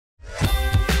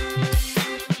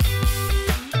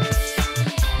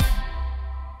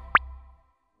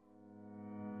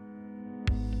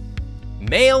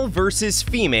Male versus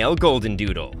female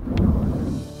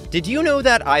Goldendoodle. Did you know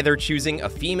that either choosing a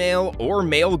female or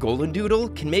male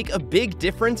Goldendoodle can make a big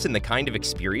difference in the kind of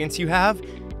experience you have?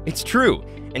 It's true,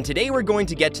 and today we're going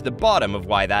to get to the bottom of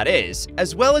why that is,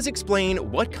 as well as explain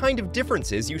what kind of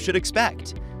differences you should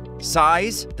expect.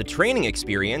 Size, the training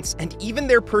experience, and even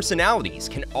their personalities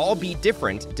can all be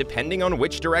different depending on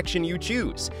which direction you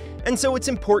choose, and so it's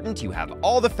important you have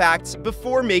all the facts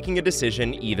before making a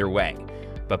decision either way.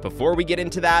 But before we get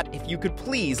into that, if you could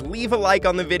please leave a like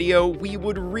on the video, we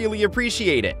would really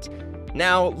appreciate it.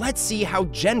 Now, let's see how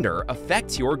gender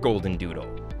affects your Goldendoodle.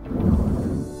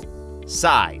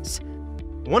 Size.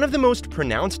 One of the most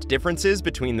pronounced differences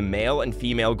between the male and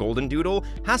female Goldendoodle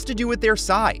has to do with their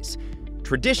size.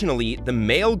 Traditionally, the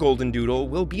male Goldendoodle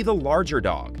will be the larger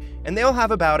dog, and they'll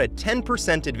have about a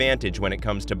 10% advantage when it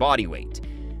comes to body weight.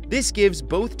 This gives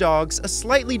both dogs a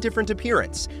slightly different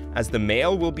appearance, as the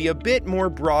male will be a bit more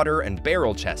broader and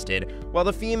barrel-chested, while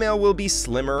the female will be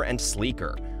slimmer and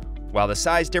sleeker. While the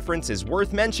size difference is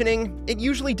worth mentioning, it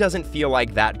usually doesn't feel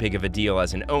like that big of a deal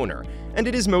as an owner, and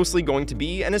it is mostly going to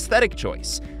be an aesthetic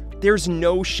choice. There's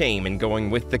no shame in going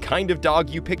with the kind of dog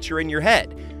you picture in your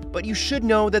head, but you should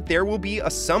know that there will be a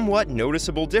somewhat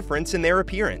noticeable difference in their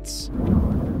appearance.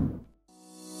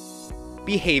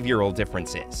 Behavioral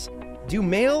differences. Do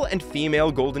male and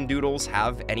female Goldendoodles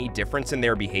have any difference in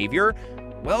their behavior?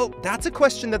 Well, that's a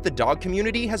question that the dog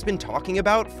community has been talking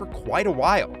about for quite a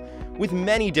while, with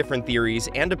many different theories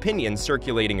and opinions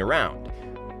circulating around.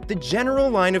 The general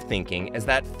line of thinking is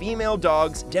that female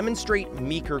dogs demonstrate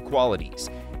meeker qualities,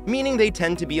 meaning they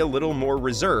tend to be a little more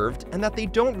reserved and that they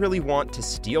don't really want to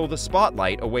steal the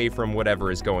spotlight away from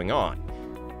whatever is going on.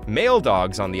 Male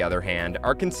dogs, on the other hand,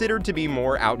 are considered to be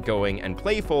more outgoing and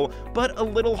playful, but a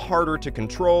little harder to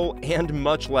control and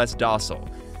much less docile.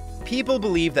 People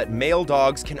believe that male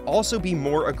dogs can also be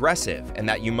more aggressive and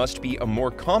that you must be a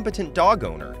more competent dog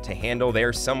owner to handle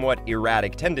their somewhat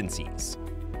erratic tendencies.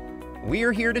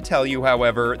 We're here to tell you,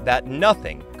 however, that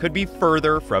nothing could be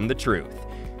further from the truth.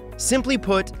 Simply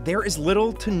put, there is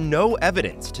little to no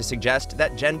evidence to suggest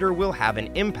that gender will have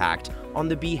an impact on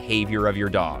the behavior of your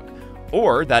dog,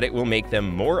 or that it will make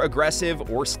them more aggressive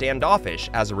or standoffish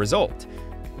as a result.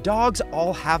 Dogs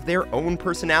all have their own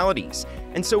personalities,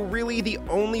 and so really the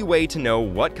only way to know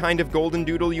what kind of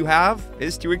Goldendoodle you have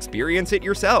is to experience it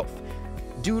yourself.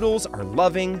 Doodles are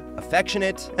loving,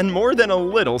 affectionate, and more than a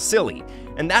little silly,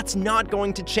 and that's not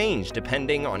going to change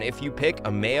depending on if you pick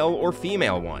a male or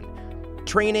female one.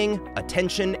 Training,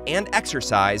 attention, and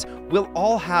exercise will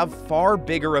all have far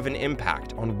bigger of an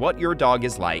impact on what your dog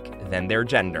is like than their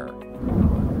gender.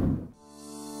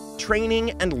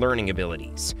 Training and learning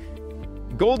abilities.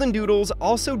 Goldendoodles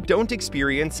also don't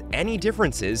experience any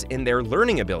differences in their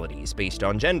learning abilities based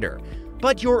on gender,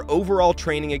 but your overall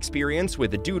training experience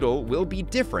with a doodle will be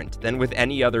different than with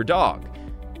any other dog.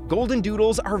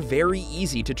 Goldendoodles are very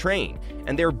easy to train,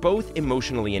 and they're both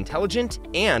emotionally intelligent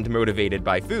and motivated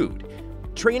by food.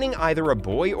 Training either a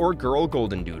boy or girl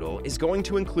Goldendoodle is going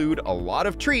to include a lot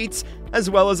of treats as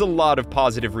well as a lot of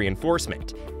positive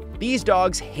reinforcement. These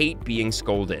dogs hate being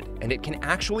scolded, and it can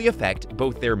actually affect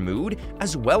both their mood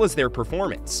as well as their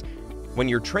performance. When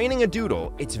you're training a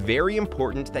doodle, it's very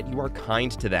important that you are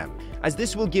kind to them, as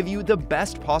this will give you the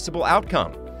best possible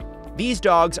outcome. These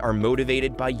dogs are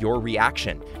motivated by your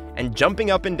reaction, and jumping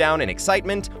up and down in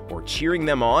excitement or cheering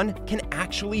them on can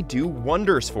actually do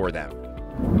wonders for them.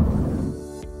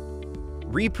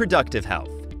 Reproductive health.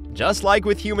 Just like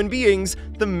with human beings,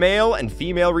 the male and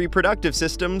female reproductive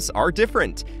systems are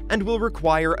different and will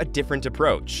require a different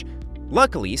approach.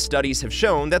 Luckily, studies have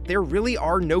shown that there really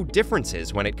are no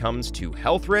differences when it comes to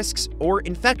health risks or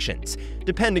infections,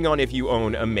 depending on if you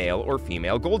own a male or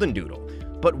female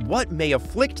Goldendoodle. But what may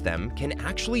afflict them can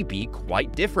actually be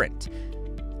quite different.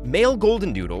 Male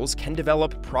Goldendoodles can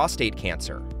develop prostate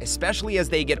cancer, especially as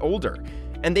they get older,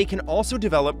 and they can also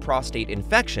develop prostate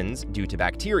infections due to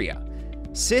bacteria.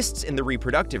 Cysts in the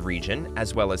reproductive region,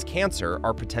 as well as cancer,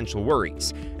 are potential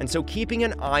worries, and so keeping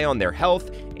an eye on their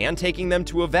health and taking them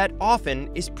to a vet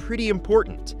often is pretty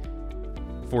important.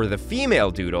 For the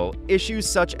female doodle, issues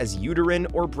such as uterine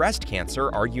or breast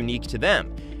cancer are unique to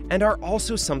them, and are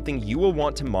also something you will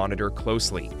want to monitor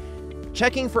closely.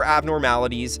 Checking for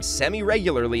abnormalities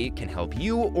semi-regularly can help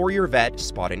you or your vet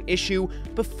spot an issue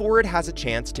before it has a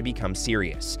chance to become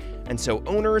serious, and so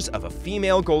owners of a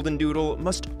female Goldendoodle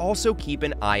must also keep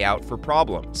an eye out for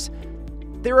problems.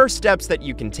 There are steps that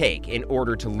you can take in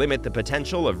order to limit the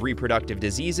potential of reproductive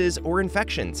diseases or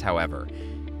infections, however.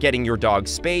 Getting your dog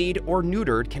spayed or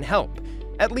neutered can help,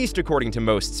 at least according to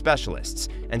most specialists,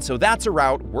 and so that's a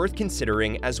route worth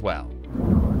considering as well.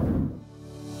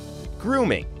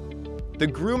 Grooming. The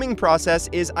grooming process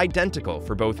is identical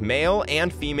for both male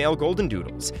and female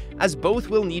Goldendoodles, as both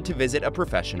will need to visit a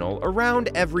professional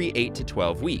around every 8 to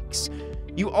 12 weeks.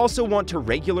 You also want to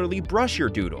regularly brush your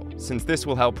doodle, since this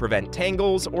will help prevent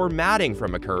tangles or matting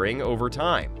from occurring over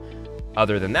time.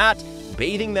 Other than that,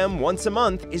 bathing them once a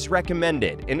month is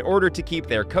recommended in order to keep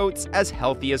their coats as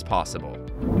healthy as possible.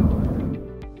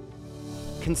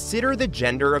 Consider the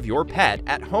gender of your pet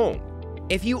at home.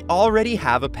 If you already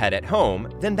have a pet at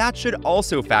home, then that should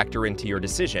also factor into your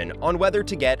decision on whether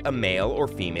to get a male or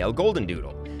female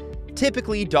Goldendoodle.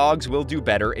 Typically, dogs will do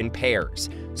better in pairs,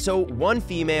 so one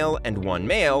female and one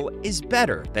male is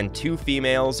better than 2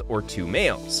 females or 2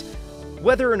 males.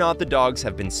 Whether or not the dogs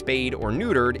have been spayed or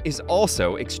neutered is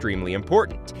also extremely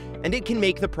important, and it can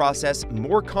make the process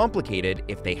more complicated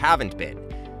if they haven't been.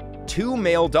 2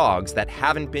 male dogs that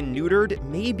haven't been neutered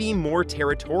may be more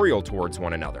territorial towards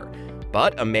one another,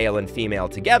 but a male and female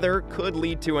together could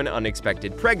lead to an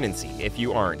unexpected pregnancy if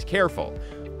you aren't careful.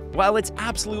 While it's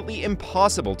absolutely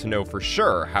impossible to know for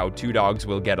sure how 2 dogs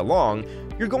will get along,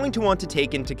 you're going to want to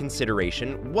take into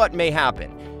consideration what may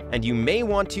happen, and you may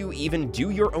want to even do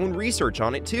your own research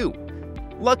on it too.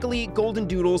 Luckily,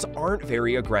 Goldendoodles aren't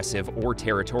very aggressive or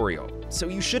territorial, so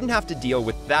you shouldn't have to deal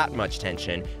with that much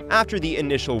tension after the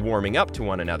initial warming up to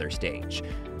one another stage.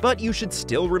 But you should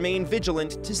still remain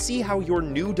vigilant to see how your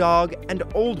new dog and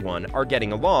old one are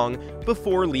getting along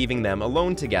before leaving them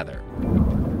alone together.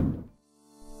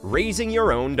 Raising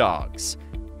your own dogs.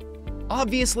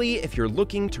 Obviously, if you're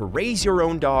looking to raise your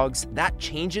own dogs, that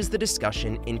changes the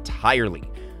discussion entirely.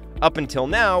 Up until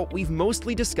now, we've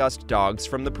mostly discussed dogs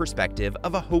from the perspective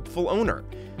of a hopeful owner.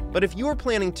 But if you're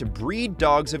planning to breed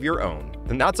dogs of your own,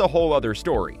 then that's a whole other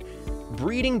story.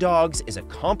 Breeding dogs is a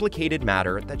complicated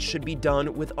matter that should be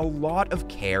done with a lot of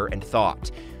care and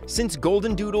thought, since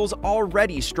Goldendoodles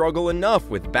already struggle enough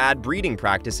with bad breeding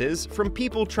practices from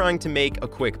people trying to make a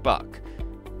quick buck.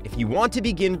 If you want to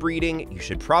begin breeding, you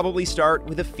should probably start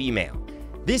with a female.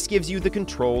 This gives you the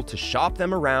control to shop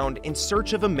them around in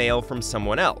search of a male from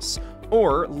someone else,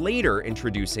 or later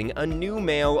introducing a new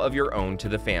male of your own to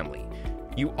the family.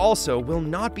 You also will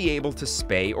not be able to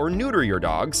spay or neuter your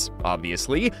dogs,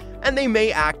 obviously, and they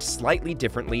may act slightly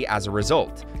differently as a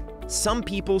result. Some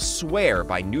people swear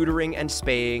by neutering and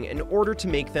spaying in order to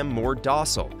make them more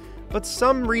docile, but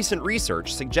some recent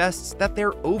research suggests that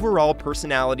their overall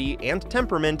personality and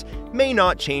temperament may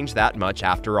not change that much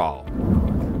after all.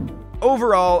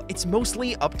 Overall, it's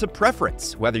mostly up to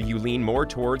preference whether you lean more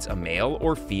towards a male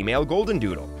or female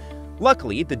Goldendoodle.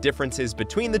 Luckily, the differences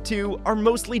between the two are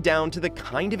mostly down to the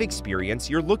kind of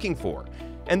experience you're looking for,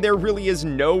 and there really is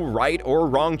no right or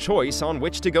wrong choice on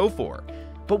which to go for.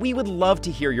 But we would love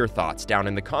to hear your thoughts down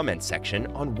in the comments section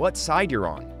on what side you're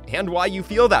on, and why you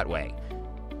feel that way.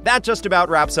 That just about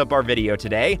wraps up our video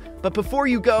today, but before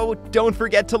you go, don't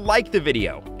forget to like the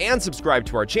video and subscribe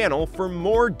to our channel for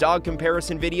more dog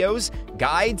comparison videos,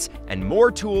 guides, and more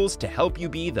tools to help you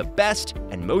be the best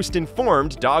and most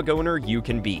informed dog owner you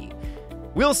can be.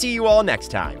 We'll see you all next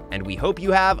time, and we hope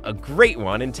you have a great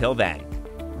one until then.